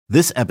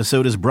This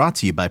episode is brought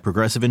to you by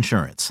Progressive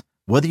Insurance.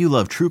 Whether you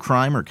love true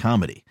crime or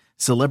comedy,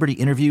 celebrity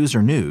interviews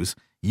or news,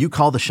 you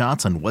call the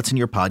shots on what's in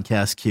your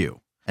podcast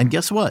queue. And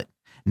guess what?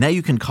 Now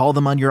you can call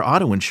them on your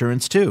auto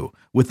insurance too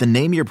with the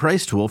Name Your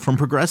Price tool from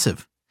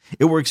Progressive.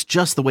 It works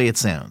just the way it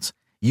sounds.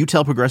 You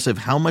tell Progressive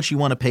how much you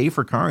want to pay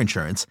for car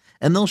insurance,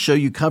 and they'll show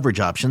you coverage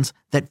options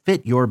that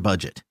fit your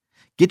budget.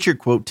 Get your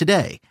quote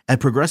today at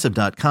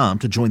Progressive.com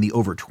to join the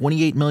over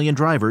 28 million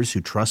drivers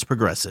who trust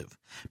Progressive.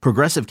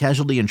 Progressive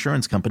Casualty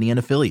Insurance Company and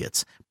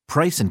Affiliates.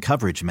 Price and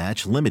coverage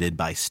match limited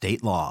by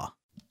state law.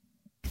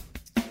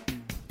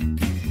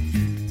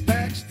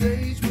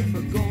 Backstage with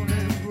the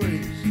golden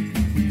grace,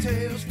 with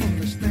tales from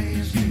the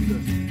stands to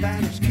the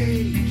batter's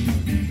cage.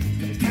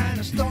 The kind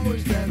of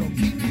stories that'll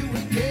keep you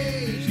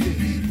engaged.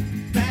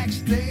 It's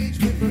Backstage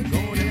with the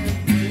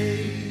golden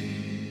grace.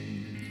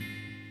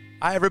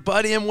 Hi,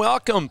 everybody, and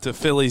welcome to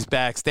Phillies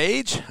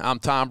Backstage. I'm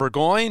Tom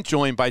Burgoyne,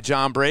 joined by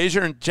John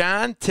Brazier. And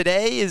John,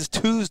 today is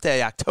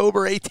Tuesday,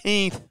 October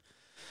 18th,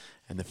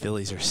 and the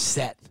Phillies are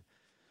set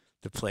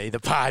to play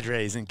the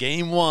Padres in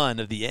Game 1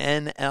 of the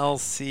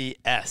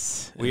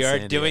NLCS. We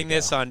are doing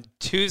this on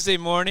Tuesday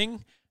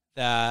morning,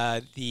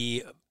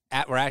 actually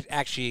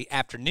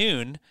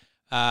afternoon.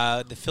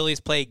 The Phillies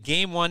play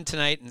Game 1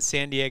 tonight in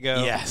San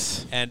Diego.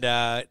 Yes.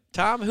 And,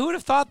 Tom, who would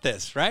have thought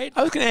this, right?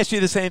 I was going to ask you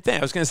the same thing.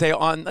 I was going to say,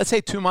 let's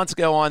say 2 months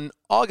ago on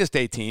August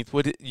 18th,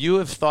 would you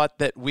have thought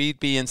that we'd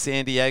be in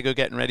San Diego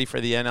getting ready for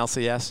the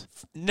NLCS?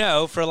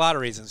 No, for a lot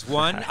of reasons.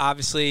 One,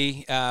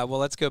 obviously,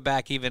 let's go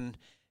back even,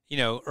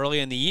 early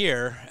in the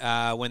year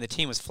when the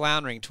team was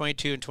floundering,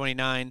 22 and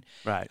 29.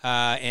 Right.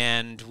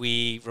 And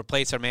we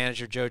replaced our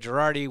manager, Joe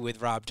Girardi,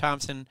 with Rob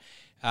Thompson.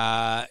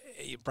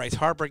 Bryce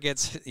Harper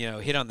gets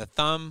hit on the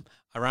thumb,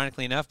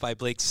 ironically enough, by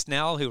Blake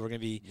Snell, who we're going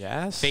to be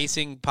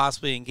facing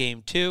possibly in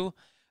Game 2.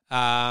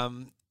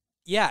 And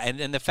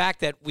the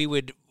fact that we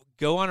would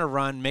go on a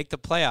run, make the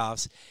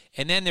playoffs,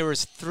 and then there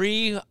was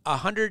 3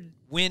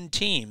 100-win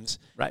teams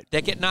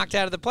that get knocked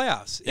out of the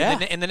playoffs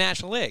in the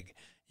National League.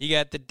 You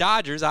got the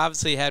Dodgers,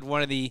 obviously had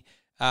one of the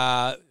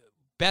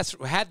best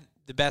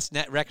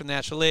net record in the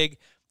National League,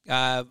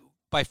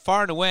 by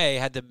far and away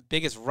had the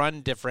biggest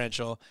run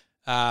differential.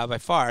 By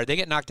far. They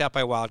get knocked out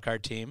by a wild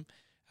card team,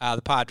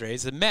 the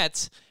Padres. The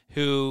Mets,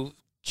 who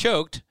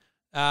choked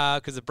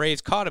because the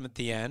Braves caught them at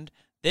the end,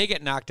 they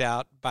get knocked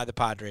out by the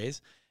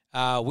Padres.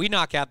 We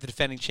knock out the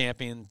defending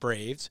champion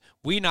Braves.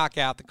 We knock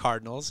out the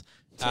Cardinals,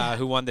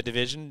 who won the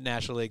division,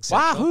 National League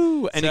Central.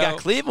 Wahoo! And you got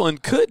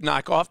Cleveland could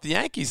knock off the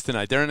Yankees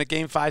tonight. They're in a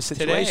Game 5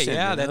 situation.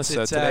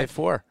 Today, today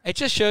 4. It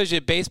just shows you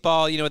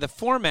baseball, the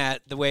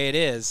format, the way it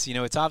is,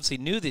 it's obviously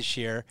new this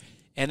year,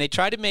 and they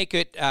try to make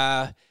it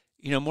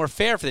more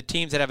fair for the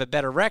teams that have a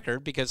better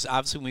record, because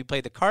obviously when we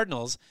played the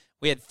Cardinals,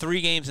 we had 3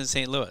 games in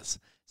St. Louis.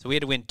 So we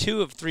had to win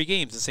 2 of 3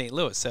 games in St.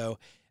 Louis. So,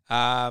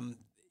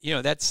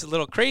 that's a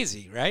little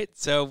crazy, right?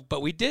 So,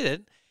 but we did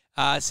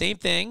it. Same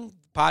thing.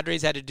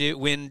 Padres had to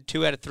win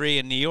 2 out of 3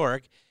 in New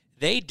York.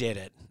 They did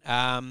it.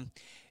 And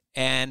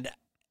then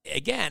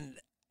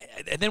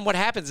what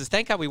happens is,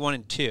 thank God we won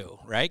in 2,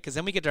 right? Because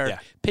then we get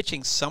our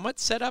pitching somewhat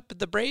set up at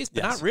the Braves,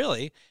 but not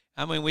really.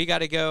 I mean, we got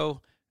to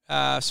go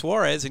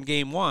Suarez in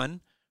Game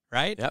 1.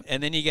 Right? Yep.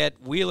 And then you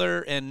get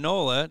Wheeler and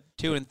Nola,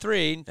 2 and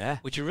 3,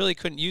 which you really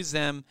couldn't use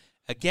them.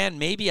 Again,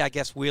 maybe I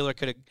guess Wheeler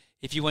could have,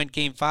 if you went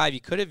Game 5, you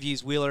could have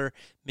used Wheeler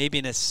maybe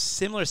in a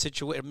similar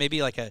situation,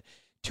 maybe like a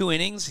 2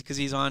 innings, because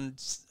he's on,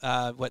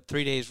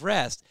 3 days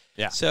rest.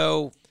 Yeah.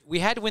 So we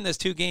had to win those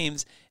 2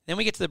 games. Then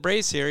we get to the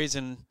Braves series,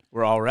 and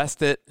we're all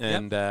rested,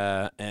 and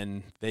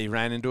they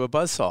ran into a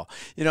buzzsaw.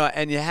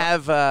 And you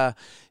have,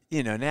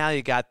 now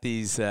you got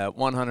these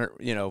 100,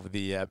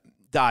 the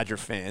Dodger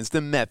fans, the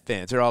Met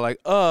fans, they're all like,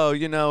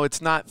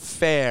 it's not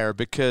fair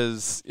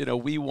because,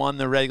 we won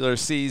the regular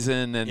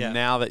season, and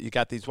now that you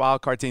got these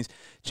wild card teams.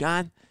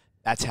 John,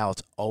 that's how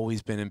it's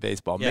always been in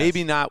baseball. Yes.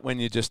 Maybe not when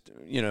you just,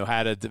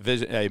 had a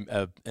division,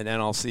 an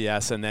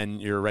NLCS, and then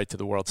you're right to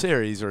the World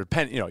Series, or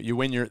you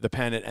win the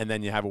pennant and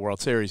then you have a World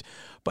Series.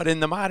 But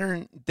in the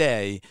modern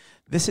day,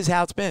 this is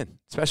how it's been,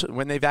 especially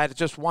when they've added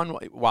just one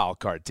wild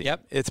card team.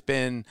 Yep. It's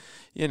been,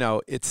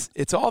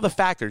 it's all the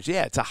factors.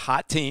 Yeah, it's a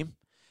hot team.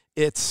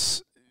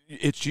 It's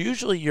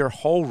usually your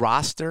whole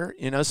roster,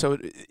 so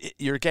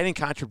you're getting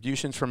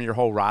contributions from your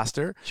whole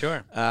roster.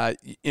 Sure.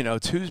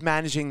 It's who's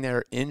managing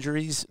their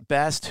injuries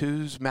best,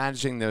 who's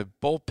managing the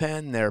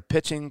bullpen, their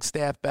pitching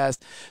staff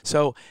best.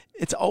 So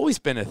it's always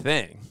been a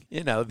thing,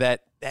 that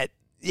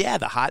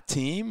the hot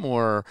team,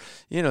 or,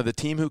 the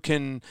team who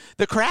can –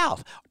 the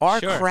crowd.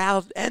 Our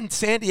crowd – and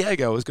San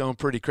Diego is going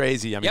pretty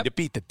crazy. I mean, to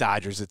beat the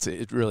Dodgers,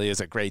 it really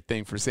is a great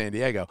thing for San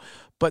Diego.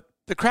 But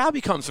the crowd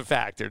becomes a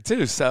factor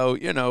too. So,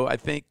 I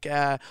think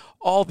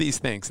all these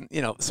things,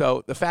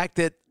 so the fact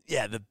that,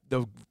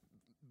 the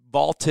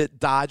vaulted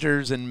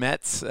Dodgers and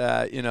Mets,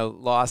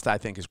 lost, I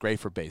think is great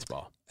for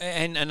baseball.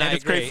 And I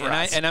agree.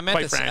 And I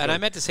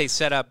meant to say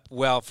set up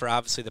well for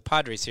obviously the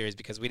Padres series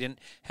because we didn't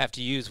have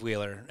to use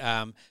Wheeler.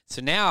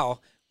 So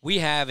now we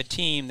have a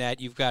team that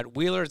you've got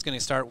Wheeler is going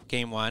to start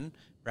game one,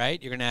 right?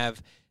 You're going to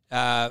have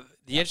the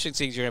interesting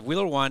thing is you're going to have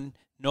Wheeler 1,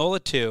 Nola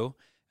 2.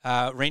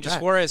 Ranger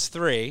Suarez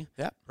 3.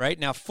 Yep. Right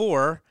now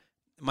 4.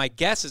 My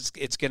guess is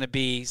it's going to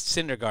be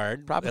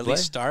Syndergaard. Probably. At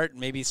least start,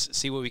 maybe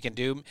see what we can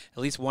do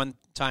at least one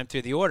time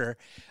through the order.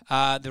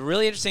 The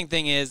really interesting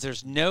thing is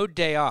there's no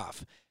day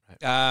off.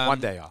 Right. 1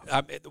 day off.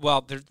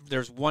 Well,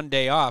 there's 1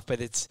 day off,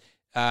 but it's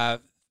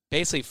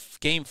basically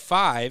Game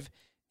 5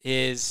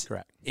 is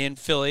in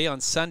Philly on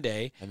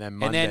Sunday. And then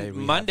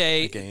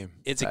Monday a game.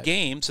 It's a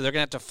game, so they're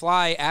going to have to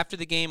fly after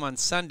the game on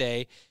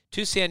Sunday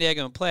to San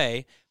Diego and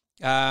play.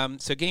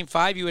 So Game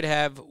 5, you would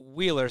have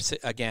Wheeler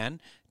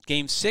again.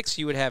 Game 6,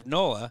 you would have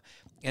Nola.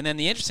 And then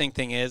the interesting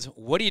thing is,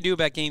 what do you do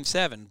about Game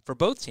 7 for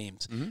both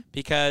teams? Mm-hmm.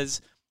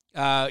 Because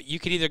you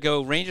could either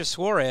go Ranger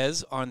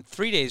Suarez on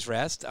 3 days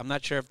rest. I'm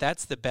not sure if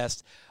that's the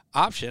best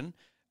option.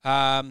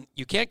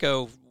 You can't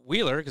go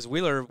Wheeler because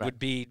Wheeler would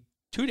be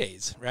 2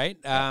 days, right?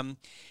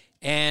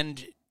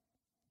 And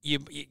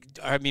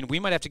we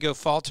might have to go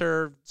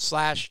Falter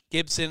 /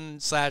 Gibson /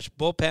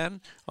 bullpen.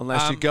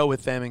 Unless you go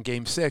with them in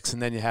Game 6,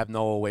 and then you have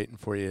Nola waiting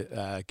for you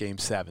Game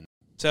 7.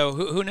 So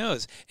who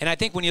knows? And I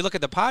think when you look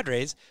at the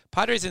Padres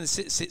in a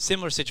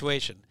similar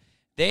situation.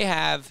 They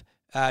have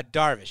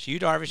Darvish.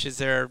 Darvish is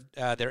their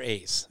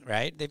ace,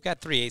 right? They've got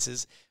 3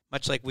 aces,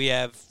 much like we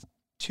have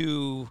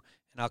 2,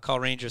 and I'll call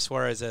Ranger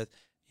Suarez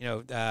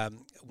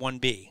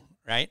 1B,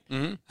 right?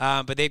 Mm-hmm.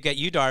 But they've got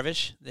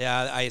Darvish.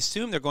 I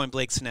assume they're going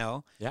Blake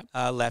Snell,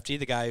 lefty,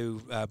 the guy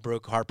who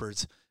broke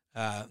Harper's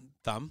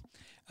thumb.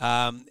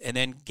 And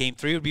then Game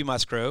 3 would be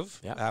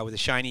Musgrove with the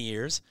shiny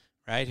ears.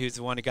 Right, who's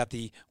the one who got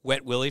the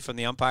wet willy from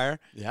the umpire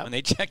when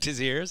they checked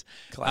his ears.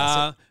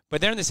 Classic. But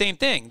they're in the same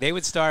thing. They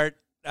would start.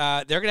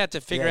 They're going to have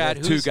to figure out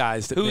who's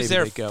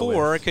their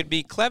 4. It could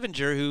be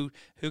Clevenger,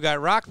 who got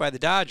rocked by the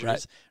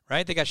Dodgers.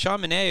 Right. They got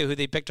Sean Manaea, who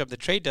they picked up the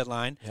trade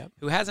deadline,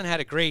 who hasn't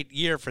had a great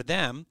year for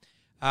them.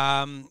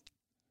 And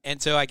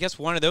so I guess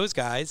one of those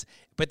guys.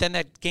 But then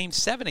that Game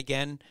 7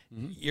 again,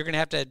 you're going to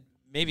have to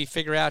maybe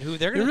figure out who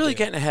they're going to. You're really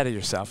getting ahead of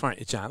yourself, aren't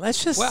you, John?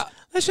 Let's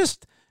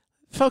just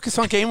focus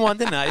on Game 1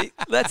 tonight.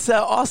 Let's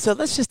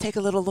just take a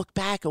little look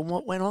back on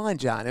what went on,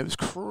 John. It was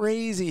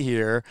crazy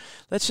here.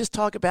 Let's just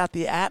talk about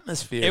the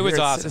atmosphere. It was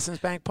here at awesome. Citizens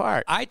Bank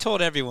Park. I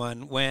told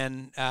everyone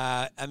when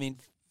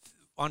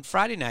on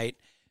Friday night,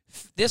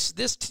 this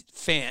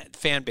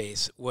fan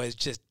base was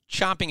just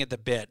chomping at the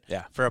bit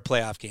for a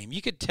playoff game.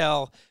 You could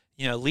tell,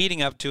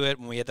 leading up to it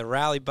when we had the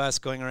rally bus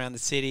going around the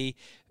city,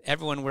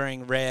 everyone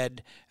wearing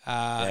red,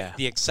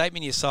 the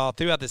excitement you saw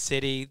throughout the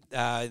city,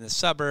 in the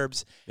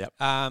suburbs. Yep.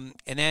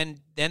 And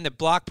then the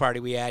block party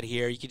we had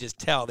here, you could just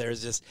tell there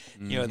was just,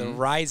 the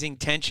rising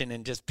tension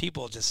and just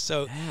people just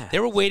they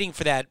were waiting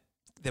for the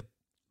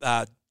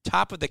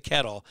top of the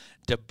kettle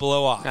to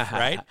blow off,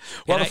 right?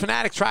 Well, the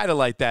Fanatic tried to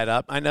light that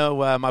up. I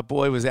know my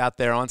boy was out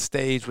there on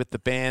stage with the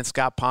band,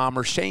 Scott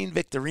Palmer. Shane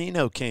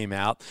Victorino came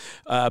out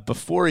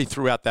before he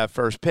threw out that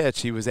first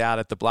pitch. He was out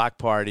at the block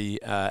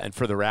party and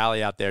for the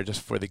rally out there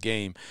just for the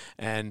game.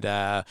 And,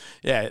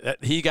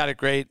 he got a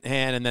great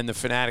hand, and then the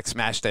Fanatic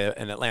smashed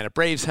an Atlanta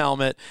Braves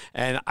helmet,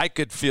 and I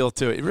could feel,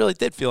 too. It really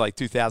did feel like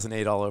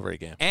 2008 all over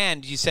again.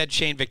 And you said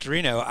Shane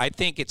Victorino. I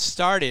think it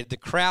started, the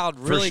crowd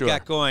really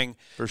got going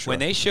when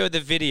they showed the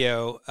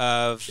video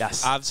of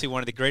obviously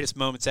one of the greatest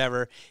moments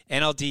ever,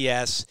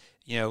 NLDS,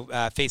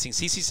 facing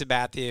CC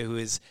Sabathia, who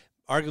is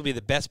arguably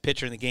the best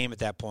pitcher in the game at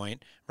that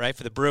point, right,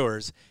 for the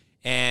Brewers.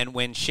 And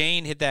when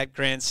Shane hit that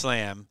grand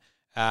slam,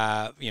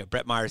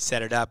 Brett Myers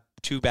set it up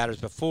 2 batters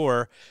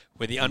before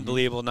with the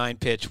unbelievable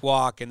 9-pitch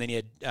walk, and then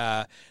you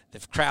had the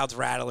crowds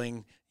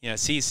rattling,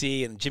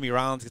 CC, and Jimmy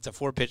Rollins gets a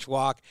 4-pitch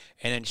walk,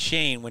 and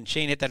then when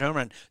Shane hit that home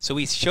run. So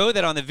we showed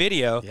that on the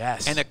video,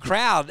 and the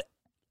crowd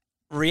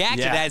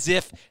reacted as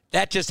if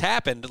that just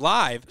happened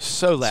live.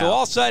 So loud. So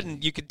all of a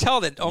sudden, you could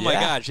tell that, my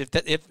gosh,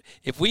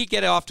 if we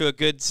get off to a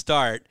good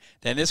start,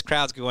 then this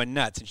crowd's going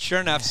nuts. And sure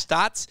enough,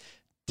 Stott's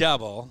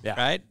double,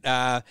 right,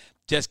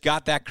 just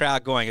got that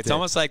crowd going. It's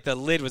almost like the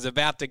lid was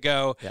about to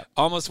go,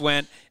 almost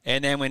went,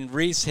 and then when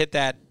Reese hit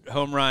that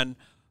home run,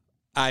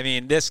 I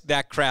mean,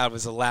 that crowd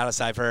was the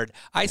loudest I've heard.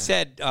 I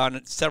said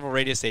on several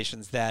radio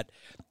stations that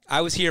I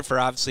was here for,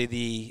 obviously,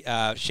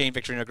 the Shane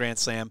Victorino Grand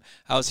Slam.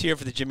 I was here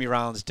for the Jimmy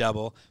Rollins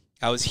double.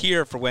 I was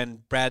here for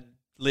when Brad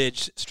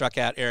Lidge struck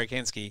out Eric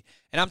Hinske.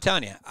 And I'm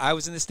telling you, I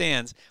was in the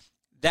stands.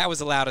 That was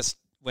the loudest.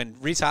 When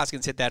Rhys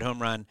Hoskins hit that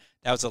home run,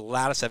 that was the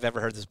loudest I've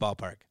ever heard this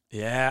ballpark.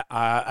 Yeah,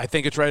 I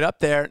think it's right up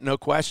there, no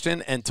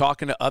question. And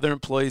talking to other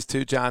employees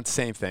too, John,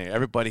 same thing.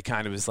 Everybody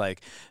kind of was like,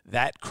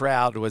 that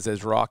crowd was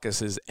as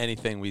raucous as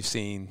anything we've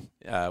seen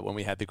when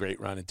we had the great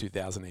run in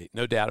 2008.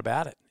 No doubt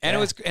about it. And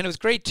it was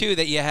great too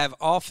that you have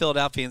all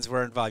Philadelphians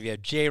were involved. You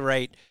had Jay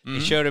Wright,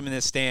 you showed him in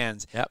the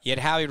stands. Yep. You had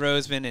Howie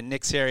Roseman and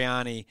Nick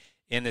Sirianni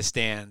in the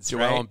stands.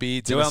 Joel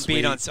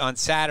Embiid on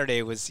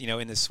Saturday was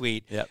in the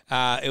suite. Yep.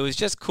 It was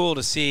just cool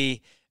to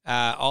see.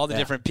 All the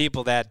different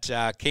people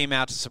that came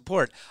out to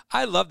support.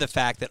 I love the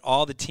fact that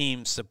all the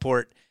teams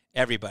support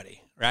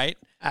everybody, right?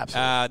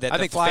 Absolutely. I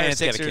think the fans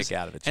get a kick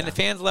out of it, John. And the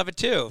fans love it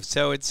too.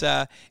 So it's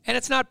and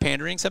it's not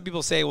pandering. Some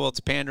people say, well,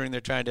 it's pandering.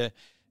 They're trying to,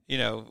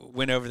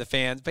 win over the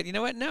fans. But you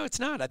know what? No, it's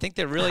not. I think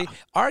they're really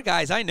our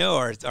guys. I know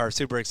are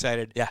super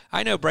excited. Yeah,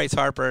 I know Bryce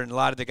Harper and a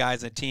lot of the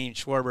guys on the team,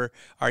 Schwarber,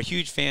 are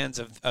huge fans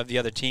of the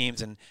other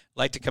teams and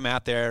like to come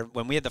out there.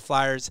 When we had the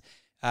Flyers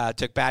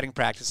took batting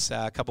practice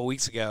a couple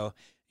weeks ago,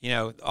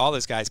 all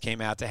those guys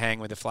came out to hang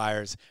with the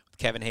Flyers, with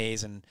Kevin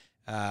Hayes and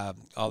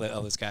all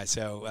those guys.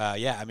 So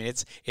I mean,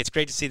 it's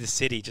great to see the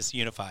city just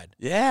unified.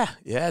 Yeah,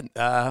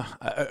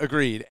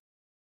 agreed.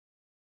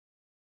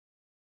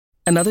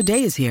 Another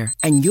day is here,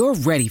 and you're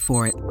ready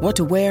for it. What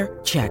to wear?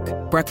 Check.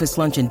 Breakfast,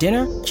 lunch, and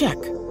dinner? Check.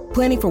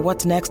 Planning for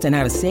what's next and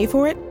how to save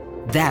for it?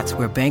 That's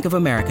where Bank of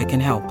America can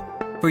help.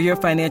 For your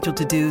financial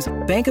to-dos,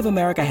 Bank of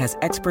America has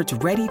experts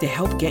ready to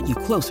help get you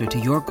closer to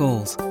your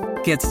goals.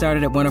 Get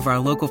started at one of our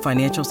local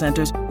financial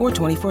centers or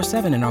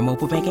 24/7 in our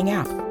mobile banking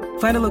app.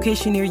 Find a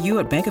location near you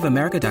at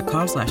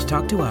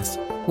bankofamerica.com/talktous.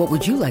 What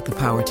would you like the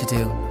power to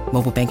do?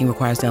 Mobile banking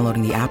requires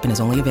downloading the app and is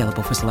only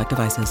available for select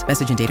devices.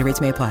 Message and data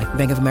rates may apply.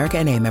 Bank of America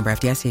N.A., member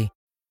FDIC.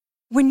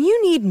 When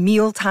you need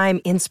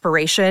mealtime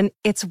inspiration,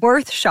 it's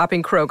worth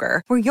shopping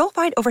Kroger, where you'll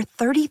find over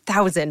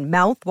 30,000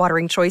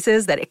 mouth-watering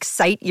choices that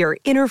excite your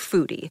inner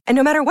foodie. And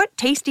no matter what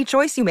tasty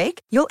choice you make,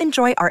 you'll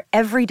enjoy our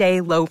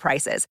everyday low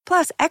prices,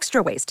 plus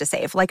extra ways to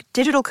save, like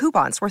digital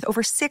coupons worth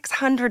over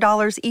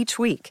 $600 each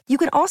week. You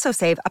can also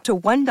save up to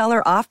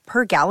 $1 off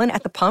per gallon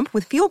at the pump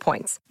with fuel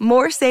points.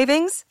 More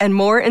savings and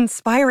more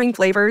inspiring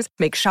flavors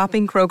make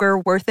shopping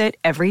Kroger worth it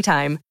every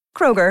time.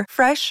 Kroger,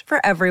 fresh for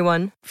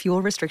everyone.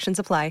 Fuel restrictions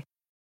apply.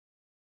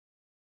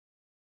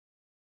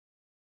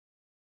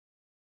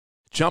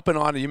 Jumping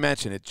on, you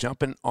mentioned it,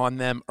 jumping on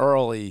them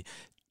early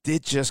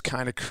did just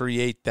kind of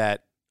create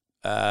that.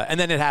 And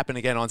then it happened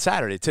again on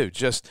Saturday, too.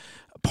 Just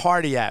a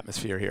party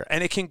atmosphere here.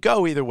 And it can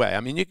go either way. I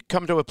mean, you can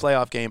come to a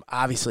playoff game.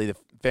 Obviously, the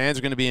fans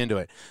are going to be into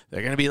it.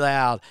 They're going to be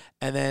loud.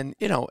 And then,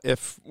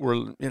 if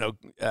we're,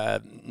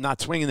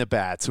 not swinging the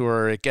bats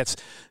or it gets,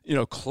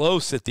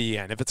 close at the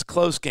end, if it's a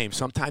close game,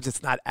 sometimes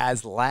it's not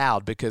as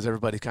loud because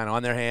everybody's kind of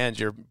on their hands.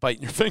 You're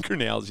biting your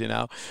fingernails,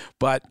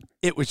 But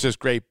it was just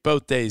great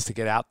both days to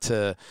get out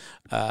to,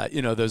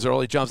 those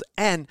early jumps.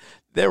 And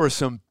there were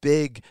some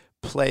big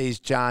plays,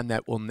 John,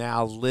 that will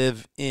now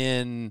live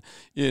in,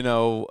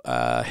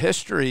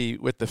 history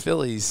with the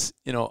Phillies,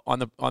 on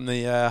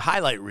the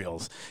highlight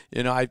reels.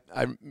 I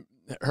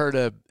heard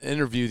an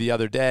interview the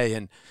other day,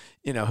 and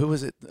who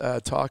was it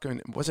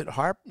talking? Was it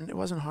Harp? It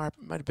wasn't Harp.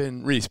 It might have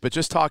been Reese, but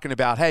just talking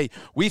about, hey,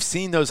 we've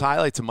seen those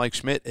highlights of Mike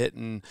Schmidt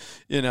hitting,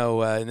 in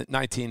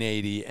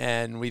 1980,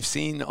 and we've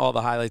seen all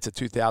the highlights of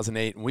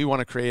 2008, and we want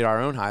to create our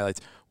own highlights.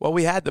 Well,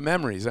 we had the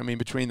memories. I mean,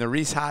 between the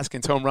Reese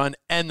Hoskins home run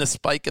and the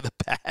spike of the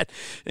bat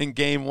in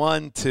Game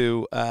 1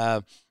 to,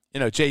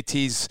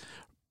 JT's,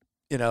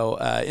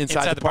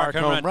 inside the park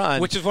home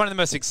run. Which is one of the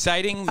most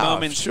exciting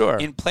moments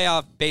in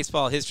playoff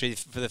baseball history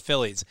for the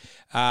Phillies.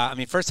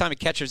 First time a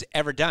catcher's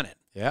ever done it.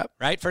 Yep.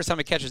 Right? First time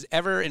a catcher's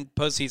ever in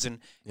postseason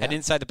had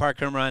inside the park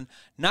home run.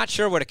 Not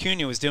sure what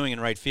Acuna was doing in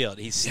right field.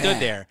 He stood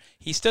there.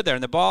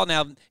 And the ball,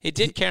 now, it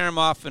did carry him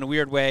off in a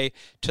weird way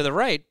to the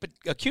right, but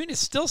Acuna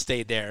still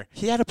stayed there.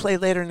 He had a play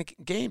later in the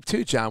game,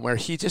 too, John, where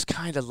he just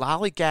kind of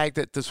lollygagged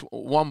at this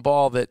one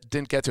ball that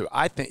didn't get to.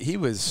 I think he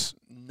was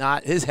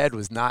not, his head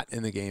was not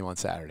in the game on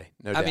Saturday.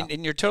 No doubt.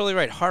 And you're totally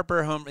right.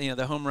 Harper,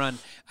 the home run.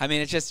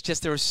 It's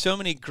just there were so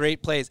many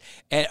great plays.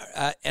 And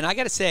I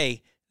got to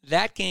say,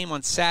 that game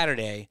on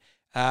Saturday,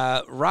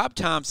 Rob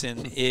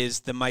Thompson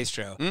is the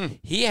maestro.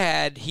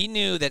 He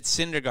knew that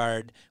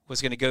Syndergaard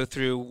was going to go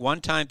through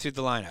one time through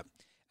the lineup,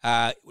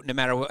 no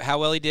matter how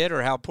well he did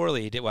or how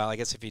poorly he did. Well, I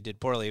guess if he did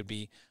poorly, it would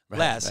be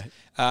less.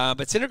 Right.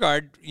 But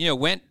Syndergaard,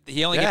 went.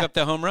 He only gave up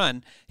the home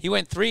run. He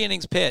went 3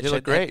 innings pitched. He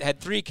looked great. Had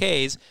 3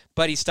 Ks,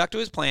 but he stuck to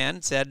his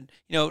plan. Said,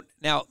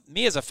 now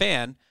me as a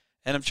fan,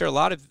 and I'm sure a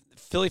lot of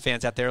Philly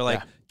fans out there are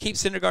like, keep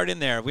Syndergaard in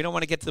there. We don't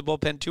want to get to the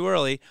bullpen too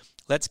early.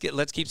 Let's keep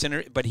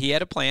Syndergaard. But he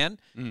had a plan.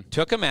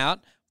 Took him out.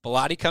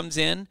 Bellotti comes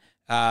in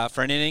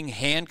for an inning.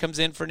 Hand comes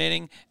in for an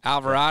inning.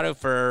 Alvarado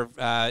for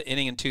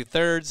inning and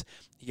 2/3.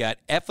 You got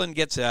Eflin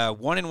gets 1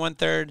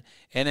 1/3,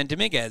 and then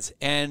Dominguez.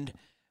 And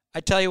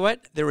I tell you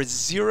what, there was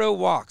 0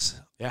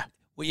 walks. Yeah.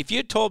 Well, if you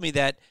had told me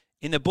that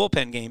in the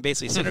bullpen game,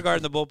 basically Syndergaard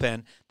in the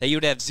bullpen, that you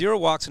would have 0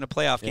 walks in a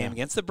playoff game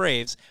against the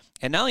Braves,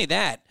 and not only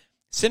that,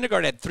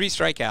 Syndergaard had 3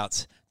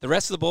 strikeouts. The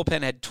rest of the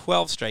bullpen had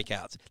 12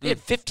 strikeouts. They had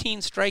 15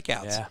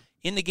 strikeouts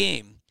in the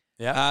game.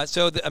 Yeah.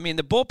 So the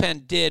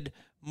bullpen did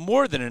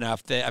more than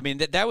enough.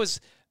 That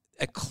was.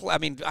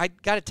 I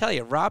got to tell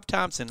you, Rob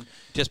Thompson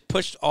just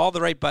pushed all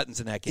the right buttons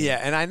in that game. Yeah,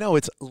 and I know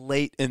it's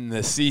late in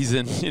the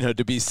season,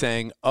 to be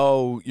saying,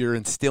 oh, you're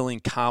instilling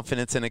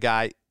confidence in a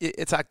guy.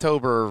 It's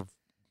October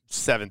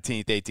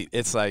 17th, 18th.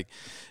 It's like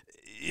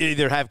you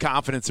either have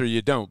confidence or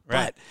you don't.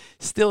 Right. But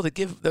still, to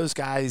give those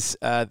guys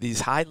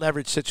these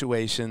high-leverage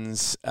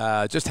situations,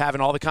 just having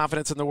all the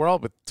confidence in the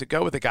world to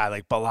go with a guy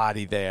like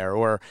Bellotti there,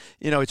 or,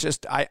 it's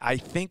just I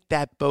think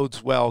that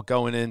bodes well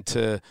going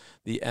into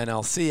the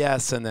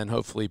NLCS and then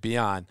hopefully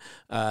beyond,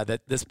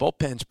 that this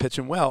bullpen's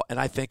pitching well. And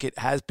I think it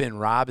has been.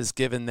 Rob has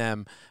given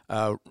them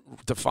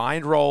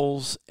defined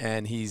roles,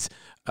 and he's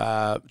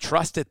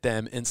trusted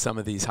them in some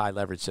of these high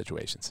leverage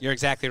situations. You're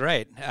exactly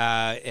right.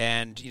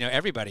 And,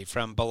 everybody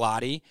from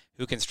Bilotti,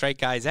 who can strike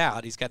guys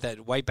out, he's got that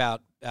wipeout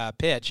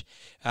pitch,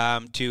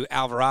 to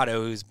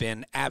Alvarado, who's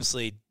been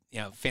absolutely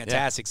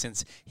fantastic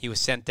since he was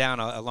sent down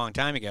a long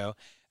time ago.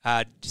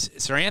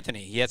 Sir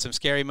Anthony, he had some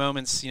scary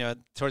moments,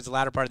 towards the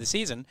latter part of the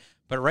season.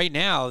 But right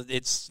now,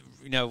 it's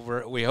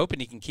we're hoping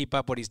he can keep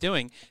up what he's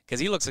doing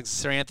because he looks like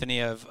Sir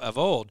Anthony of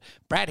old.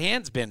 Brad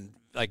Hand's been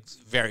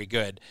very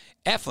good.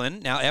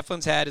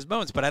 Eflin's had his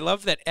moments, but I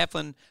love that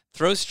Eflin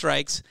throws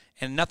strikes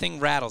and nothing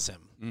rattles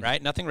him.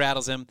 Right, nothing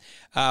rattles him.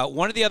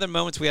 One of the other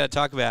moments we had to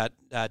talk about,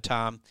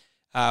 Tom,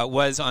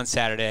 was on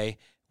Saturday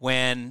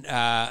when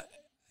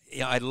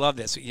I love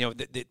this.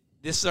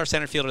 This is our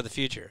center fielder of the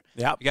future.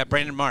 Yeah, we got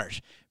Brandon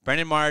Marsh.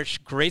 Brandon Marsh,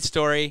 great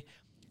story.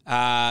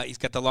 He's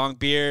got the long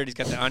beard. He's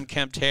got the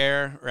unkempt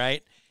hair,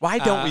 right? Why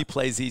don't we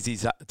play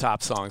ZZ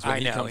Top songs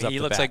when he comes up he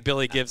the looks bat? like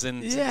Billy Gibson,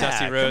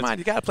 Dusty Rhodes. Come on,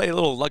 you got to play a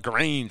little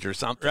LaGrange or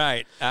something.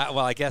 Right. Well,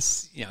 I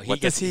guess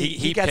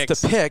he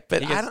gets to pick,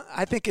 but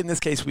I think in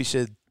this case we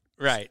should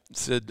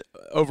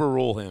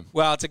overrule him.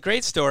 Well, it's a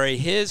great story.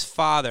 His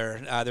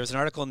father, there was an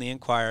article in the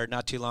Inquirer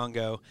not too long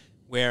ago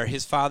where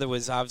his father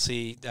was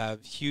obviously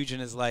huge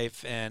in his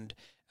life, and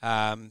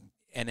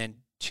then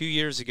 2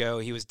 years ago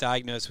he was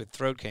diagnosed with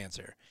throat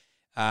cancer.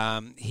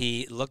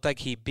 He looked like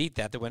he beat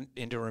that went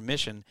into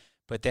remission,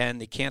 but then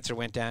the cancer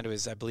went down to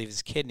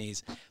his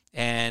kidneys,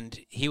 and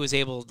he was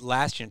able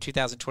last year in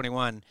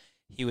 2021.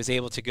 He was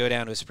able to go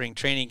down to a spring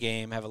training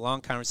game, have a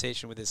long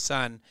conversation with his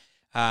son.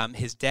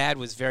 His dad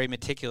was very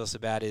meticulous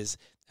about his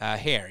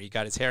hair. He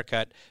got his hair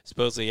cut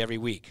supposedly every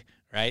week,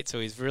 right?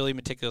 So he's really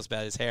meticulous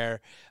about his hair,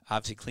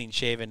 obviously clean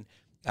shaven.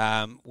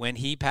 When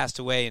he passed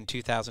away in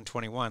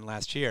 2021,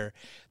 last year,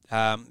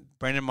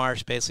 Brandon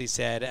Marsh basically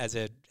said,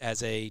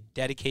 as a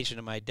dedication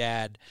to my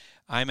dad,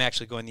 I'm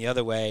actually going the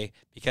other way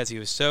because he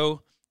was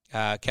so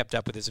kept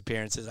up with his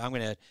appearances. I'm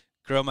going to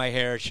grow my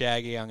hair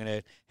shaggy. I'm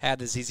going to have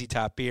the ZZ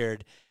Top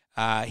beard.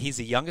 He's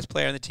the youngest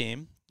player on the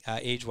team,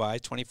 age-wise,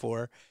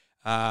 24.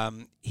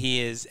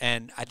 He is,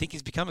 and I think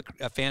he's become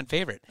a fan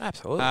favorite.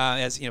 Absolutely.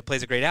 As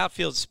plays a great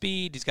outfield,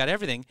 speed, he's got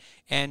everything.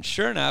 And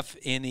sure enough,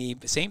 in the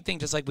same thing,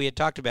 just like we had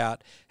talked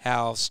about,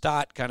 how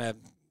Stott kind of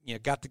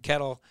got the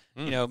kettle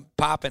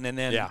popping, and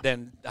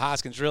then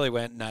Hoskins really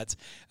went nuts.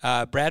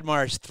 Brad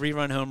Marsh,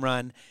 3-run home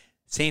run.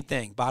 Same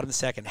thing, bottom of the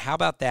second. How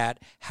about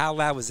that? How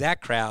loud was that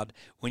crowd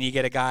when you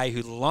get a guy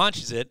who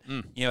launches it,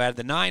 out of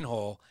the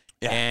 9-hole,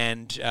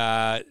 and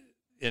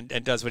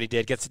does what he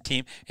did, gets the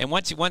team. And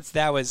once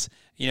that was,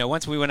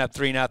 once we went up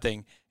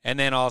 3-0, and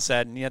then all of a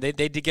sudden, they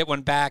did get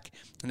one back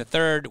in the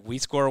third. We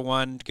score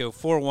one to go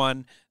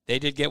 4-1. They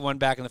did get one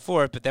back in the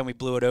fourth, but then we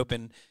blew it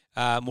open.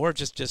 More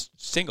just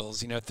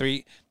singles,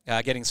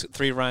 getting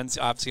 3 runs.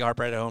 Obviously,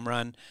 Harper had a home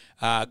run.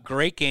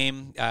 Great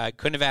game.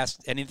 Couldn't have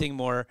asked anything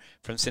more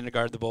from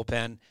Syndergaard, the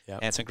bullpen,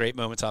 and some great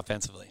moments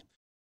offensively.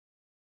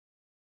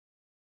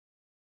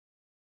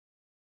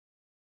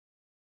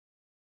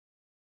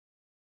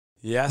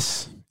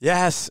 Yes.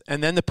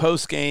 And then the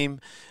post game.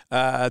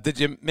 Did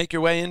you make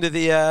your way into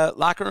the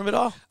locker room at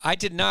all? I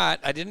did not.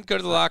 I didn't go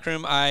to the locker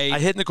room. I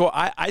hit Nicole.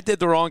 I did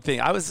the wrong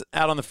thing. I was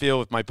out on the field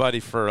with my buddy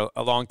for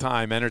a long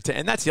time, and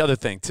that's the other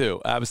thing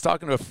too. I was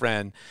talking to a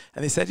friend,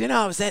 and they said,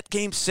 I was at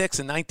Game 6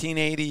 in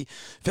 1980.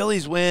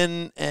 Phillies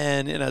win,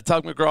 and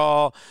Tug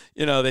McGraw.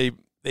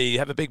 They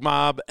have a big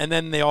mob, and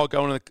then they all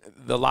go into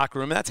the locker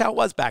room. And that's how it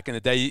was back in the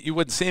day. You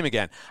wouldn't see them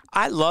again.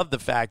 I love the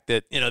fact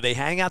that, they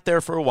hang out there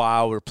for a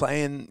while. We're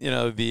playing,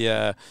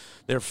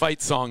 their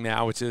fight song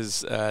now, which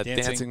is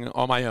Dancing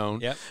on My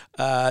Own. Yep.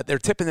 They're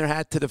tipping their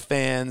hat to the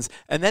fans,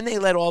 and then they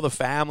let all the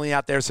family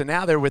out there. So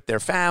now they're with their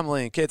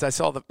family and kids. I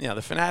saw the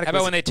Fanatic. How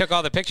about when they took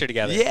all the picture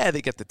together? Yeah,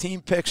 they get the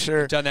team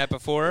picture. You've done that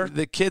before?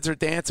 The kids are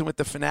dancing with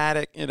the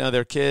Fanatic,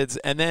 their kids.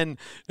 And then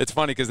it's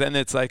funny because then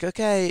it's like,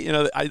 okay,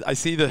 I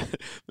see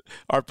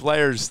our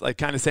players like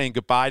kind of saying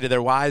goodbye to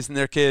their wives and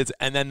their kids,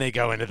 and then they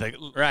go into the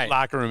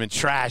locker room and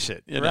trash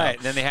it. Right,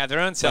 and then they have their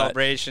own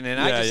celebration.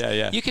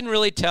 You can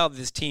really tell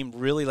this team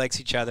really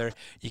likes each other.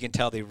 You can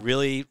tell they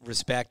really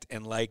respect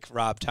and like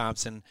Rob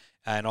Thompson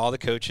and all the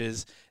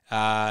coaches.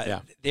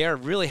 They are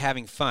really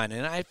having fun.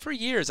 And for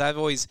years,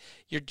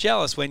 you're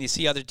jealous when you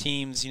see other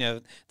teams,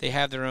 they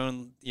have their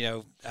own,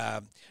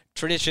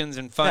 traditions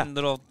and fun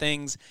little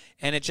things.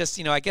 And it just,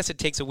 I guess it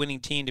takes a winning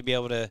team to be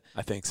able to,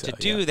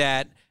 do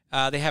that.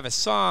 They have a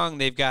song.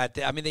 They've got,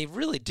 they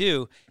really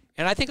do.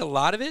 And I think a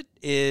lot of it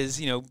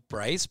is,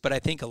 Bryce, but I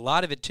think a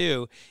lot of it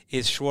too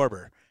is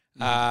Schwarber.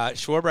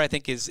 Schwarber, I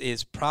think,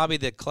 is probably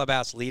the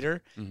clubhouse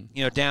leader,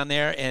 down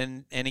there.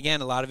 And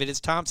again, a lot of it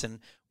is Thompson,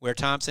 where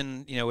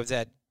Thompson, with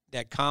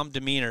that calm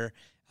demeanor,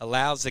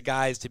 allows the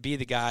guys to be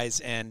the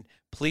guys and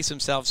police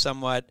himself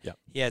somewhat. Yep.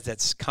 He has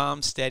that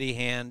calm, steady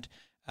hand.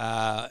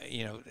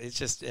 It's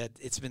just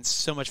it's been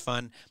so much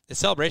fun. The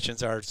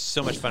celebrations are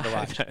so much fun to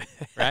watch,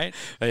 right?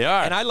 They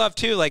are. And I love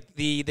too. Like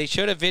they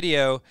showed a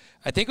video.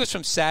 I think it was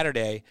from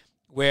Saturday,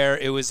 where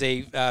it was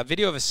a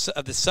video of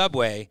the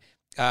subway,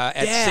 at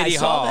City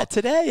Hall. I saw that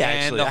today,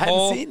 actually. And I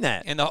hadn't seen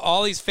that. And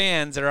all these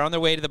fans that are on their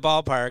way to the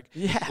ballpark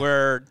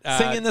were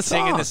singing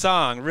the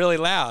song really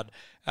loud.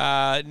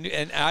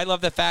 And I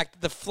love the fact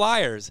that the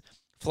Flyers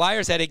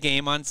had a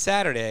game on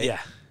Saturday. Yeah.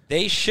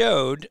 They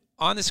showed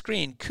on the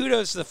screen,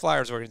 kudos to the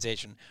Flyers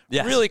organization.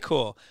 Yes. Really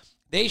cool.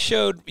 They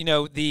showed,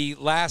 the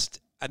last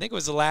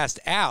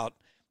out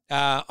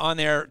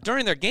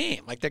during their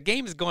game. Like, their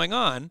game is going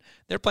on.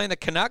 They're playing the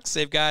Canucks.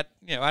 They've got,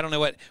 I don't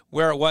know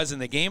where it was in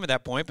the game at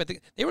that point, but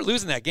they were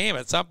losing that game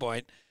at some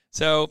point.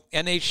 So,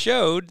 and they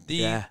showed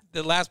the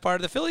last part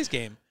of the Phillies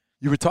game.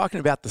 You were talking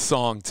about the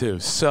song too.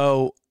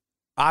 So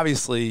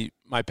obviously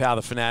my pal,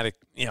 the Fanatic,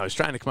 is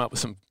trying to come up with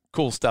some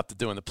cool stuff to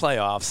do in the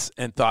playoffs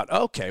and thought,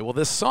 okay, well,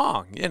 this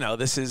song,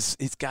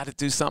 he's got to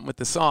do something with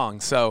the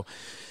song. So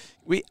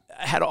we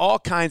had all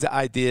kinds of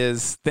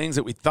ideas, things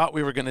that we thought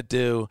we were going to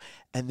do.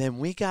 And then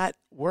we got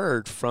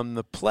word from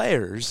the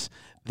players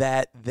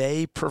that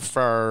they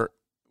prefer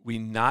we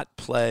not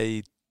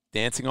play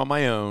Dancing on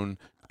My Own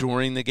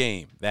during the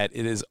game, that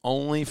it is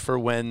only for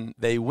when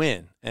they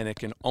win, and it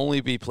can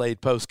only be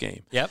played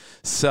post-game. Yep.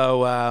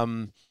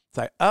 So it's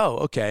like, oh,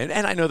 okay.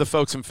 And I know the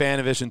folks from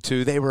Fanavision,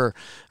 too, they were,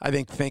 I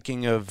think,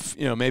 thinking of,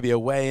 maybe a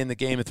way in the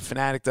game if the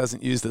Fanatic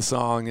doesn't use the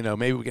song,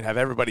 maybe we could have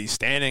everybody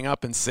standing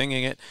up and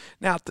singing it.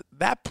 Now, at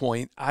that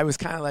point, I was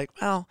kind of like,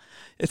 well,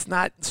 it's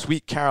not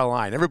Sweet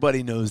Caroline.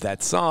 Everybody knows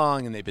that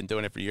song, and they've been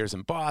doing it for years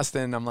in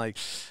Boston. I'm like,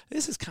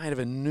 this is kind of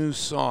a new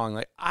song.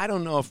 Like, I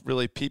don't know if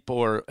really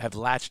people have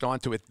latched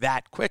onto it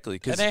that quickly.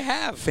 And they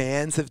have.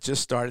 Fans have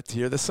just started to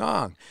hear the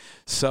song.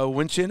 So,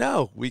 wouldn't you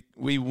know,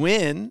 we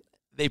win.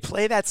 They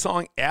play that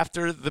song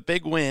after the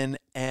big win,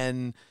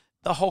 and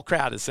the whole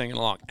crowd is singing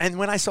along. And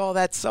when I saw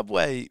that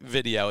Subway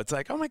video, it's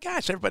like, oh, my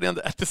goch, everybody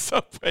at the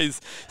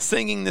Subway's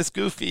singing this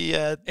goofy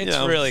It's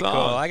really song.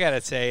 Cool. I got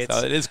to say. So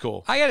it is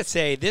cool. I got to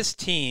say, this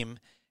team,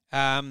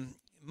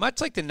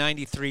 much like the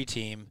 93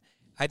 team,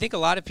 I think a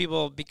lot of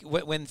people,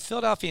 when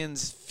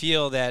Philadelphians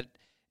feel that,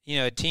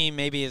 a team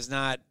maybe is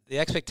not, the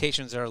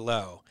expectations are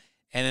low,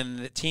 and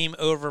then the team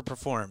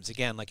overperforms,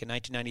 again, like in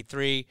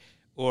 1993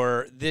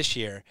 or this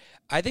year,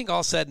 I think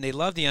all of a sudden they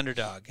love the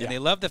underdog, and they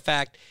love the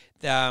fact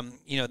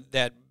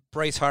that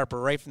Bryce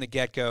Harper right from the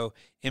get-go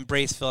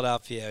embraced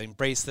Philadelphia,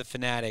 embraced the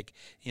Fanatic,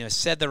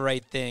 said the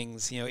right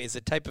things, is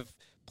a type of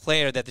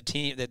player that the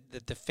team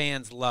that the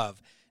fans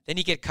love. Then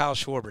you get Kyle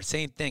Schwarber,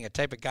 same thing, a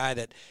type of guy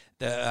that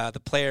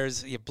the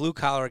players,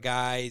 blue-collar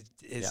guy,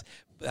 his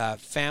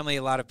family,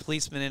 a lot of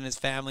policemen in his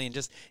family, and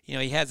just,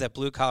 he has that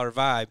blue-collar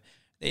vibe.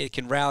 They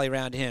can rally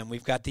around him.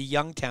 We've got the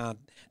Youngtown,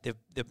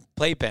 the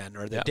playpen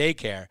or the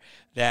daycare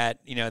that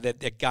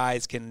that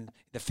guys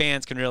the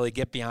fans can really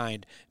get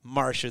behind.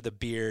 Marsha the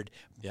Beard,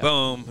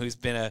 Bohm, who's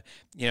been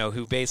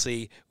who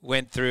basically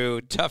went through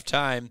a tough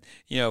time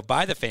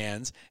by the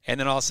fans, and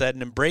then all of a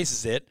sudden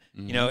embraces it,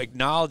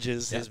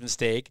 acknowledges his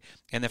mistake,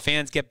 and the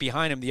fans get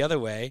behind him the other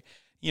way.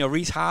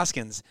 Rhys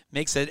Hoskins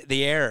makes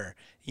the error.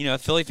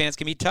 Philly fans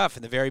can be tough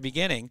in the very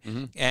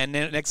beginning, and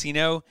then next thing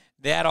you know,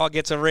 that all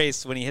gets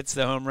erased when he hits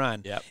the home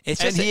run. Yep.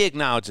 He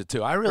acknowledged it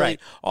too.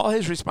 All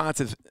his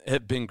responses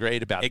have been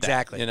great about that.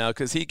 Exactly.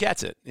 Because he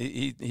gets it.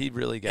 He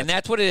really gets it. And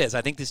that's what it is.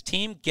 I think this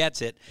team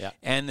gets it. Yep.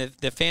 And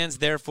the fans,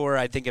 therefore,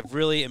 I think have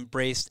really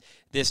embraced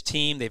this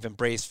team. They've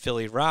embraced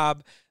Philly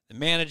Rob, the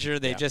manager.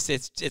 They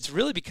it's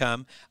really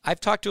become.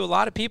 I've talked to a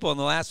lot of people in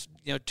the last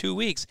 2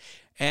 weeks.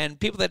 And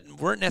people that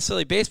weren't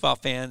necessarily baseball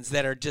fans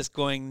that are just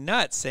going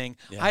nuts, saying,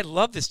 "I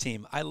love this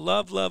team. I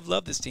love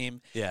this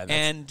team." Yeah,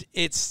 and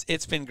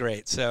it's been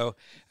great. So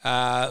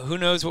who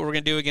knows what we're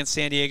going to do against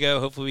San Diego?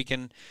 Hopefully we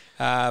can.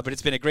 But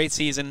it's been a great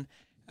season.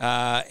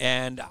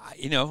 And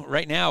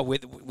right now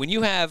when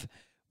you have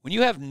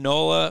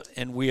Nola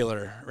and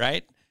Wheeler,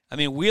 right? I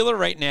mean, Wheeler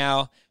right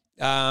now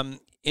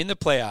in the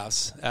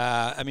playoffs.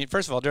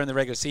 First of all, during the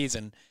regular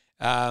season.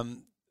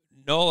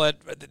 Nola,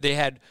 they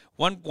had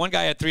one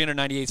guy had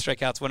 398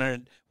 strikeouts,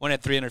 one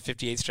had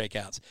 358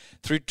 strikeouts.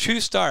 Through 2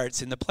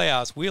 starts in the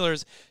playoffs,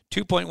 Wheeler's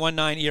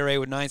 2.19 ERA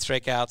with 9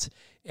 strikeouts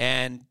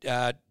and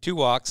 2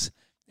 walks.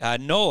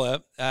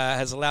 Nola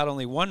has allowed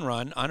only 1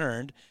 run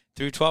unearned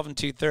through 12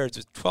 2/3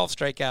 with 12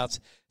 strikeouts,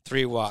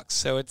 3 walks.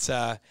 So it's,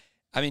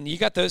 you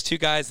got those 2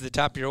 guys at the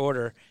top of your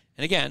order.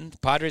 And again, the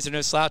Padres are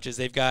no slouches.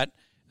 They've got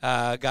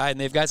a guy, and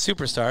they've got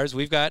superstars.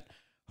 We've got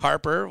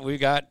Harper, we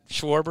got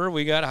Schwarber,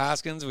 we got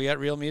Hoskins, we got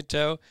Real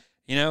Muto,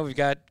 we've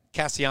got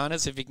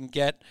Castellanos if he can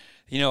get,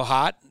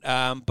 hot.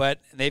 But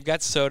they've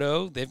got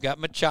Soto, they've got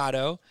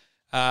Machado.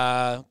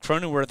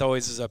 Cronenworth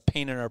always is a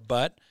pain in our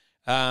butt.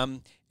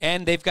 And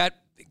they've got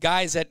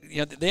guys that,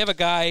 they have a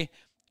guy,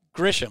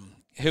 Grisham,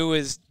 who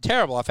is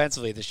terrible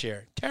offensively this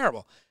year.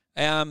 Terrible.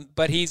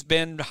 But he's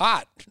been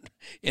hot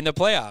in the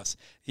playoffs.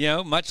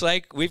 Much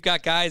like we've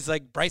got guys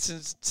like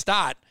Bryson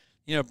Stott,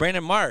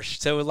 Brandon Marsh.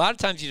 So a lot of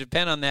times you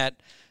depend on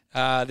that,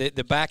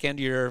 the back end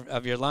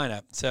of your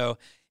lineup. So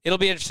it'll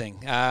be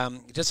interesting.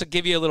 Just to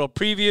give you a little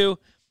preview,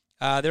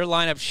 their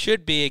lineup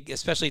should be,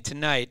 especially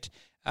tonight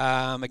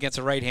against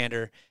a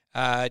right-hander,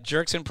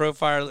 Jerkson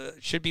Profile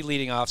should be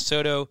leading off.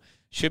 Soto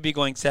should be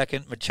going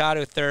second.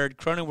 Machado third.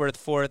 Cronenworth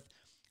fourth.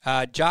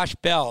 Josh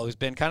Bell, who's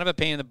been kind of a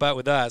pain in the butt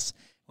with us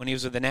when he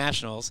was with the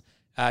Nationals,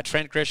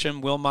 Trent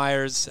Grisham, Will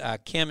Myers,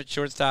 Kim at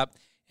shortstop,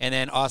 and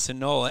then Austin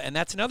Nola. And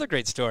that's another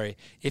great story.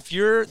 If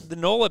you're the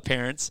Nola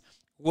parents,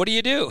 what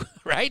do?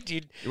 Right?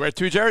 You wear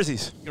 2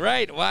 jerseys.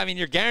 Right. Well, I mean,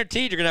 you're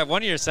guaranteed you're going to have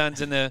one of your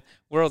sons in the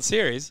World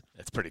Series.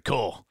 That's pretty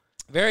cool.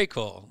 Very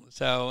cool.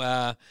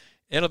 So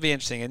it'll be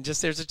interesting. And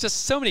there's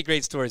just so many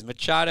great stories.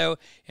 Machado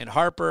and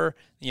Harper,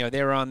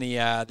 they were on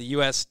the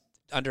U.S.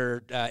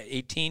 under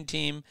 18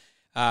 team.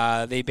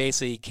 They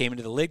basically came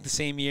into the league the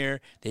same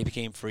year. They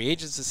became free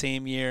agents the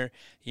same year.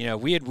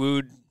 We had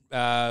wooed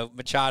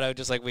Machado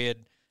just like we had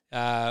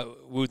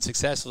wooed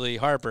successfully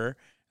Harper.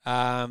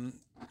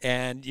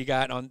 And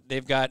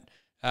they've got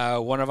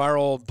one of our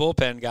old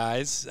bullpen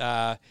guys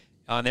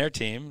on their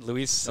team,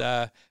 Luis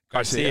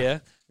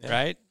Garcia,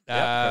 right?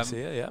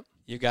 Garcia, yeah.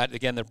 You got,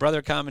 again, the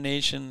brother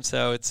combination,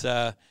 so it's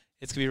going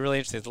to be really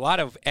interesting. There's a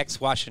lot of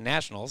ex-Washington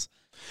Nationals,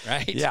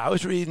 right? Yeah, I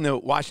was reading the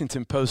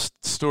Washington Post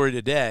story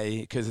today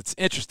because it's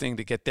interesting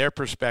to get their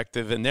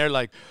perspective, and they're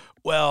like,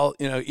 well,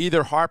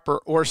 either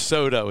Harper or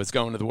Soto is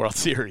going to the World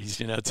Series,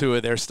 2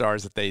 of their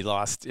stars that they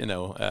lost,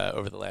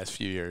 over the last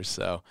few years.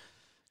 So,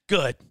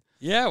 good.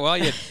 Yeah, well,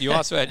 you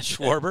also had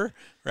Schwarber,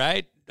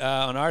 right,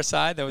 on our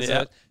side. That was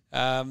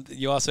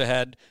you also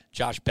had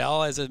Josh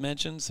Bell, as I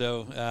mentioned.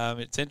 So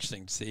it's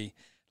interesting to see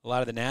a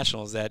lot of the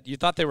Nationals that you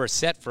thought they were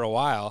set for a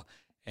while,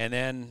 and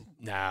then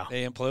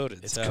they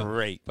imploded. It's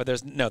great. But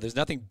there's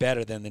nothing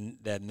better than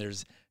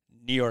there's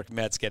New York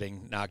Mets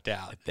getting knocked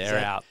out.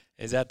 They're out.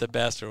 Is that the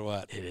best or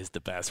what? It is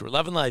the best. We're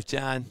loving life,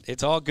 John.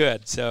 It's all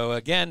good. So,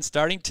 again,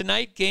 starting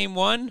tonight, Game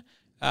 1.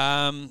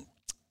 I'm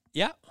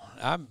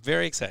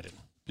very excited.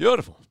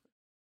 Beautiful.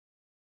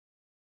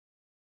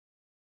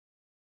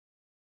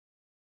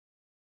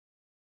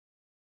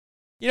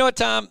 You know what,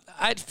 Tom?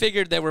 I'd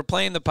figured that we're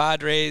playing the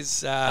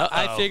Padres.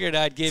 I figured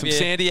I'd give you some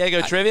San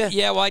Diego trivia.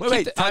 Yeah, well,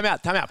 Time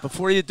out.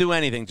 Before you do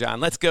anything, John,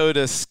 let's go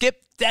to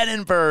Skip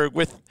Denenberg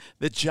with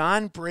the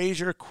John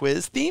Brazier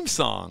quiz theme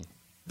song.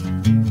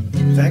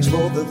 Thanks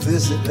for the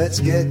visit. Let's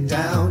get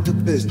down to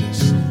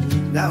business.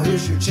 Now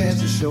here's your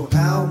chance to show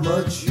how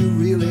much you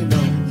really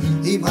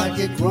know. He might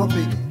get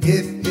grumpy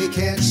if he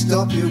can't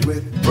stump you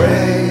with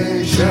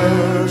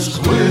Brazier's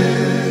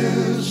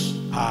quiz.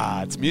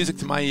 It's music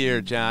to my ear,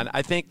 John.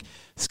 I think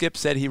Skip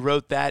said he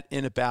wrote that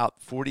in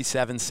about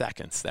 47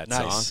 seconds, that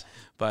song.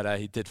 But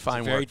he did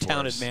fine work for us. Very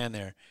talented man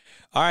there.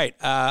 All right.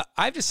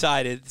 I've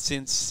decided,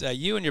 since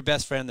you and your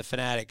best friend, the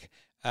Fanatic,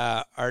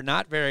 are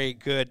not very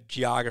good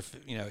geography,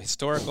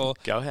 historical.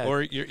 Go ahead.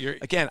 Or you're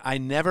Again, I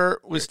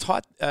never was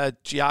taught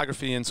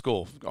geography in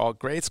school. All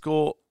grade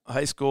school,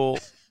 high school,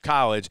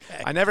 college.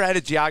 I never had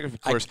a geography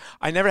course.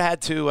 I never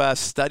had to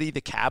study the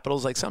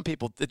capitals like some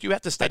people. Did you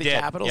have to study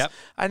capitals? Yep.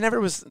 I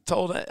never was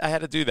told I had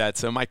to do that.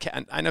 So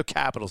I know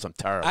capitals. I'm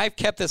terrible. I've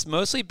kept this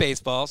mostly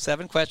baseball.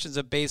 7 questions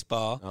of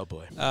baseball. Oh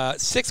boy.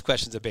 6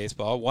 questions of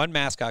baseball. 1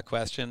 mascot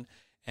question.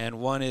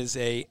 And 1 is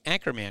a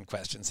Anchorman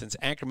question, since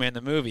Anchorman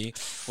the movie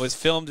was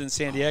filmed in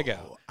San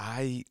Diego.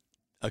 Okay,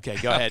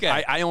 go ahead.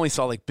 Okay. I only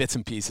saw like bits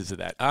and pieces of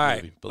that All right.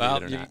 movie, believe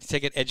it or you not. can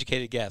take an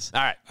educated guess.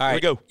 All right. Here we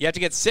go. You have to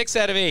get 6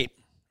 out of 8,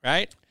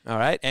 right? All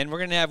right. And we're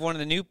going to have one of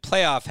the new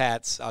playoff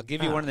hats. I'll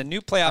give you one of the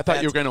new playoff hats. I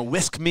thought you were going to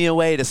whisk me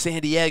away to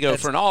San Diego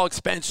for an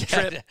all-expense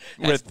trip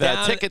with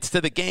tickets to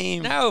the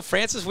game. No,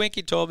 Francis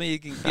Winky told me you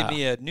can give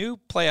me a new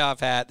playoff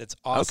hat that's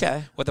awesome.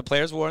 Okay. What the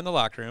players wore in the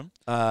locker room,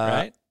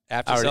 right?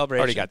 After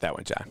celebration. Already got that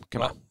one, John.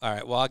 Come on. All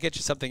right. Well, I'll get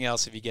you something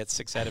else if you get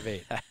 6 out of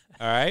 8. All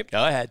right?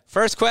 Go ahead.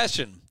 First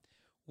question.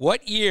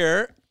 What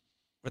year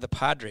were the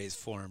Padres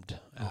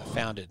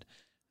founded?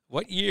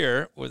 What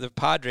year were the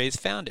Padres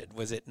founded?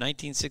 Was it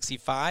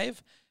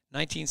 1965,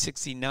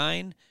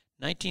 1969,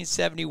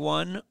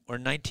 1971, or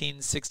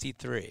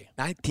 1963?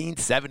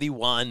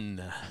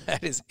 1971.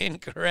 That is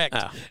incorrect.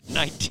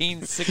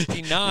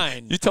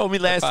 1969. You told me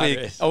last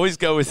week, always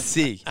go with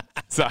C.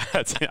 So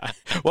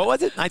what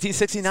was it,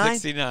 1969?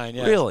 69,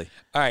 yeah. Really?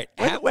 All right.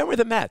 When were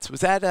the Mets?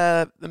 Was that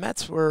the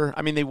Mets were,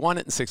 they won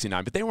it in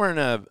 69, but they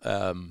weren't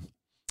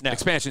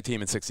expansion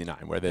team in 69,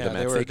 where the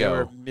Mets, they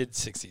were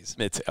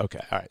mid-60s. Okay,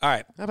 all right. All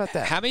right. How about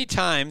that? How many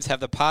times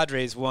have the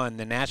Padres won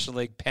the National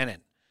League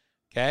pennant?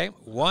 Okay,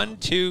 1,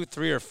 2,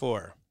 3, or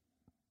 4.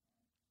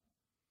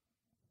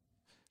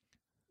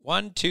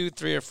 1, 2,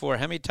 3, or 4.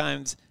 How many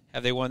times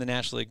have they won the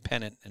National League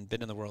pennant and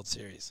been in the World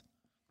Series?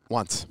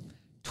 Once.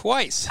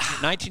 Twice,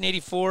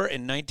 1984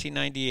 and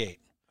 1998.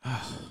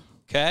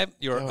 Okay,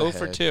 you're 0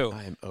 for 2.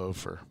 I am 0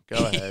 for.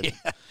 Go ahead.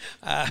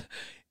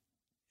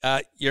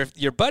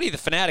 Your buddy, the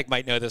Fanatic,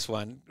 might know this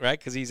one, right?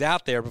 Because he's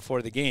out there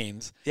before the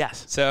games.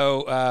 Yes.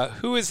 So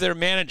who is their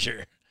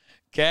manager?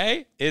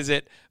 Okay, is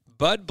it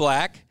Bud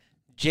Black,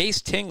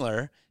 Jace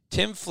Tingler,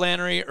 Tim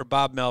Flannery, or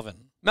Bob Melvin?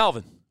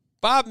 Melvin.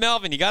 Bob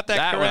Melvin, you got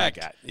that correct.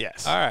 One I got.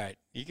 Yes. All right.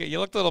 You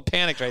looked a little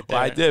panicked right there.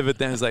 Well, I did, but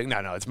then I was like, no,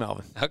 it's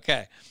Melvin.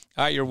 Okay.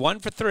 All right, you're 1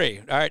 for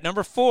 3. All right,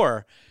 number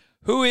 4.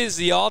 Who is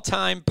the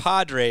all-time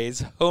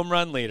Padres home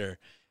run leader?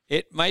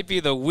 It might be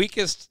the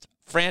weakest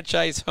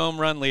franchise home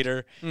run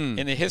leader in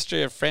the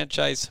history of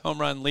franchise home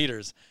run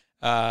leaders.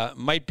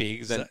 Might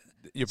be.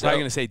 You're probably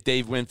going to say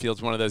Dave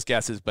Winfield's one of those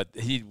guesses, but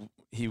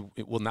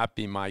it will not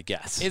be my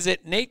guess. Is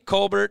it Nate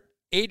Colbert,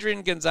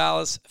 Adrian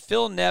Gonzalez,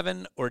 Phil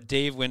Nevin, or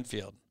Dave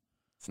Winfield?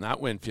 It's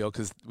not Winfield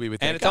because we would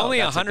think. And it's only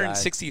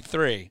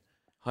 163.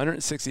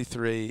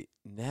 163.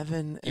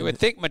 Nevin. You would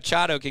think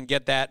Machado can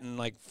get that in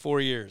like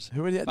 4 years.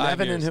 Who are the 5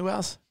 Nevin years. and who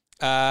else?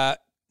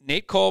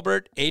 Nate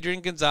Colbert,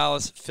 Adrian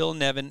Gonzalez, Phil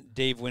Nevin,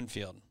 Dave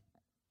Winfield.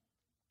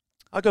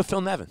 I'll go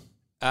Phil Nevin.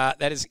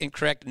 That is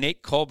incorrect.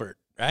 Nate Colbert,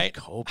 right?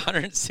 Colbert.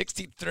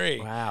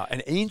 163. Wow.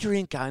 And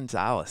Adrian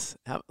Gonzalez.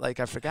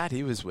 I forgot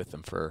he was with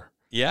them for.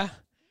 Yeah.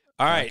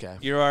 All right. Okay.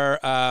 You are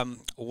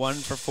 1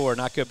 for 4.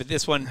 Not good. But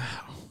this one,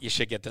 you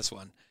should get this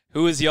one.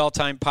 Who is the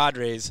all-time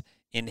Padres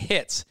in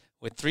hits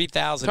with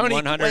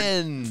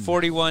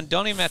 3,141?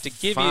 Don't even have to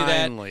give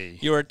Finally. you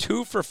that. You are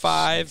 2 for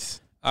 5. Jeez.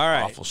 All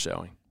right. Awful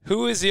showing.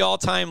 Who is the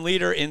all-time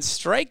leader in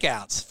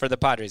strikeouts for the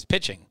Padres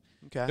pitching?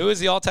 Okay. Who is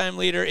the all-time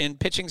leader in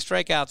pitching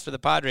strikeouts for the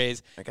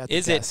Padres? I got the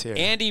Is guess it here.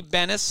 Andy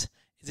Bennis?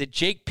 Is it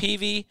Jake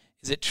Peavy?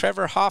 Is it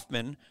Trevor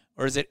Hoffman?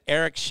 Or is it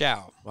Eric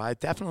Schau? Well, I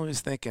definitely was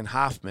thinking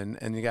Hoffman,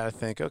 and you got to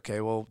think, okay,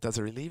 well, does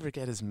a reliever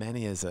get as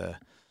many as a?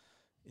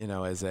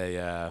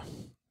 Well,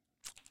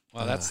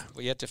 that's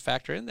what you have to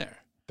factor in there.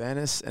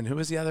 Bennis, and who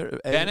was the other?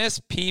 Bennis,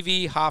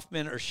 Peavy,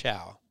 Hoffman, or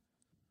Schau?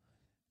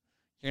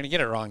 You're going to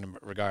get it wrong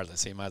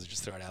regardless, so you might as well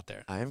just throw it out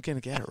there. I am going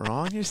to get it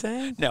wrong, you're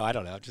saying? No, I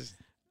don't know.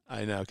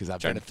 I know, because I'm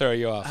trying to throw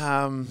you off.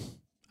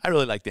 I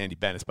really liked Andy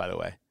Bennis, by the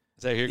way.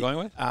 Is that who you're going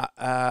with?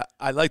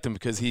 I liked him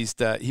because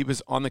he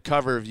was on the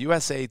cover of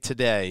USA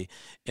Today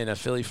in a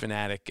Philly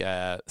Fanatic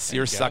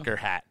seersucker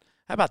hat.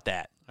 How about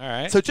that? All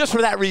right. So just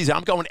for that reason,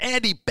 I'm going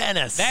Andy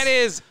Bennis. That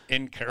is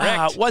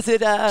incorrect. Was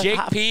it Jake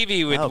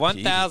Peavy with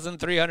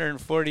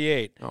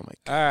 1,348. Oh, my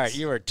God. All right,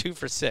 you are 2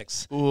 for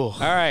 6. Ooh. All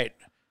right.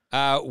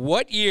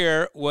 What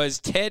year was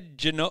Ted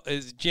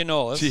Giannoulis?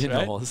 Giannoulis.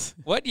 Right?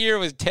 What year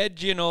was Ted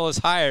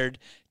Giannoulis hired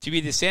to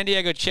be the San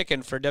Diego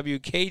Chicken for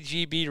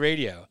WKGB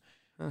Radio?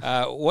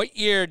 What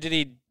year did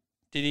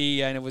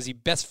he? And was he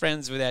best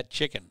friends with that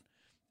chicken?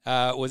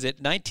 Was it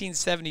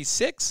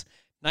 1976,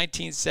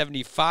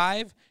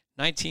 1975,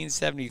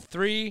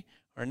 1973,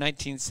 or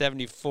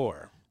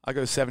 1974? I'll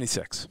go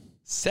 76.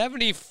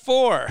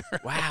 74.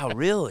 Wow,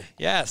 really?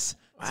 Yes.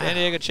 Wow. San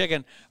Diego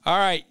Chicken. All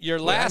right, your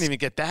I last. didn't even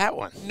get that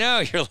one. No,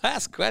 your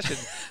last question.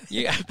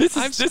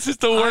 This is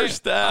the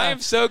worst. I am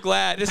so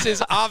glad. This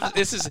is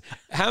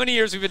how many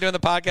years we've been doing the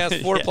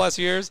podcast? 4+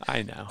 years.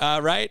 I know.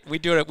 Right? We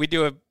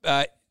do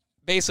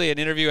basically an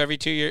interview every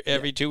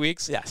 2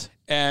 weeks. Yes.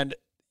 And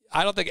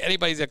I don't think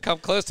anybody's gonna come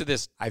close to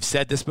this. I've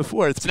said this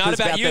before. It's not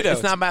about you, though.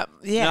 It's not about.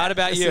 Yeah. Not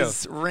about this you.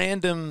 Is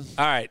random.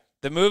 All right.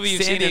 The movie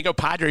you've San seen Diego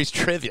Padres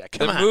trivia.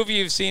 Come on. The movie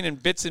you've seen in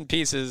bits and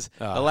pieces.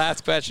 The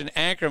last question,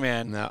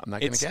 Anchorman. No, I'm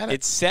not going to get it.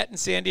 It's set in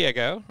San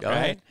Diego, Go right?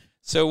 ahead.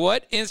 So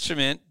what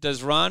instrument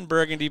does Ron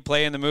Burgundy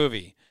play in the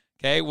movie?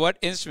 Okay, what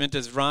instrument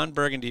does Ron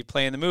Burgundy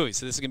play in the movie?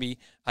 So this is going to be,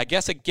 I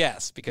guess, a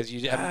guess because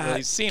you haven't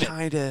really seen it.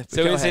 Kind of.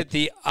 So is it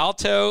the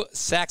alto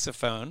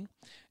saxophone?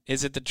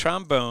 Is it the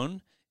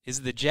trombone? Is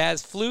it the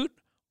jazz flute?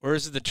 Or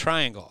is it the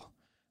triangle?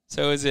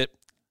 So is it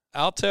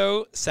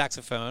alto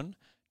saxophone,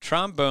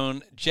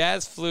 trombone,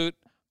 jazz flute,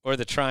 or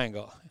the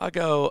triangle? I'll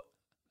go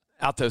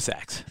alto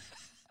sax.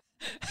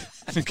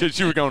 Because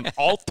you were going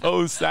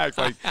alto sax.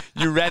 Like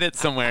you read it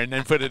somewhere and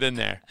then put it in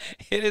there.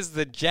 It is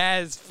the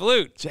jazz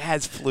flute.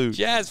 Jazz flute.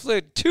 Jazz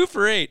flute. 2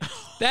 for 8.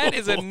 That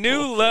is a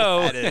new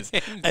low. That is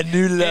a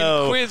new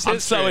low. Quiz I'm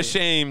so history.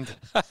 ashamed.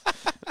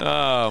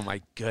 Oh,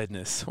 my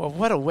goodness. Well,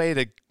 what a way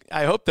to –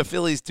 I hope the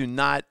Phillies do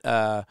not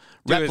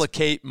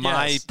replicate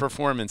my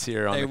performance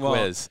here on the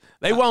quiz.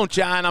 They won't,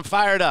 John. I'm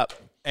fired up.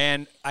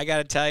 And I got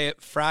to tell you,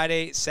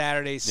 Friday,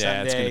 Saturday,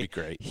 Sunday, it's gonna be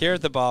great. Here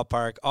at the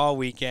ballpark all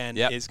weekend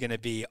is going to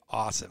be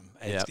awesome.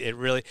 It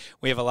really,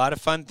 we have a lot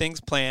of fun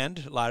things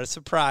planned, a lot of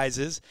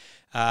surprises,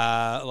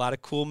 a lot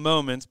of cool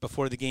moments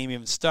before the game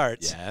even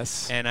starts.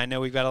 Yes. And I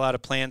know we've got a lot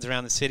of plans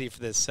around the city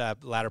for this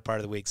latter part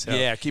of the week. So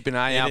yeah, keep an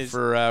eye out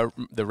for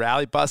the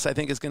rally bus. I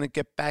think is going to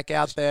get back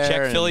out there.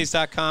 Check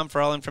Phillies.com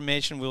for all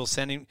information. We will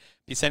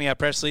be sending out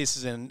press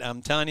releases, and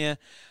I'm telling you,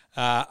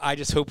 I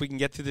just hope we can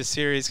get through this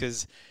series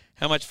because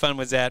how much fun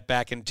was that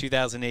back in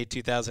 2008,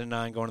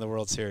 2009 going to the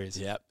World Series?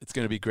 Yep, it's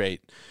going to be great.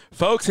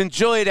 Folks,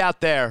 enjoy it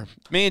out there.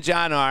 Me and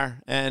John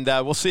are, and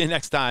we'll see you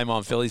next time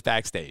on Phillies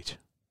Backstage.